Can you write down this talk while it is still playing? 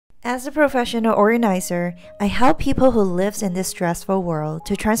As a professional organizer, I help people who live in this stressful world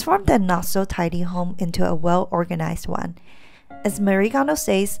to transform their not-so-tidy home into a well-organized one. As Marie Kondo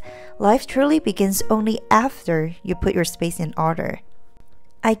says, life truly begins only after you put your space in order.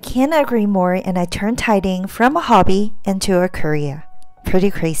 I can't agree more, and I turned tidying from a hobby into a career.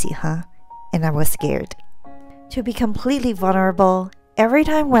 Pretty crazy, huh? And I was scared. To be completely vulnerable, every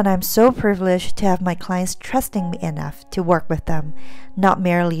time when I'm so privileged to have my clients trusting me enough to work with them, not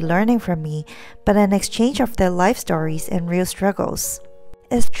merely learning from me, but an exchange of their life stories and real struggles.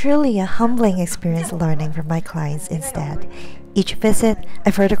 It's truly a humbling experience learning from my clients instead. Each visit,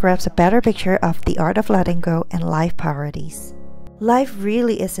 I photograph a better picture of the art of letting go and life priorities. Life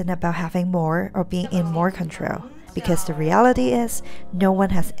really isn't about having more or being in more control, because the reality is no one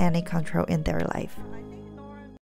has any control in their life.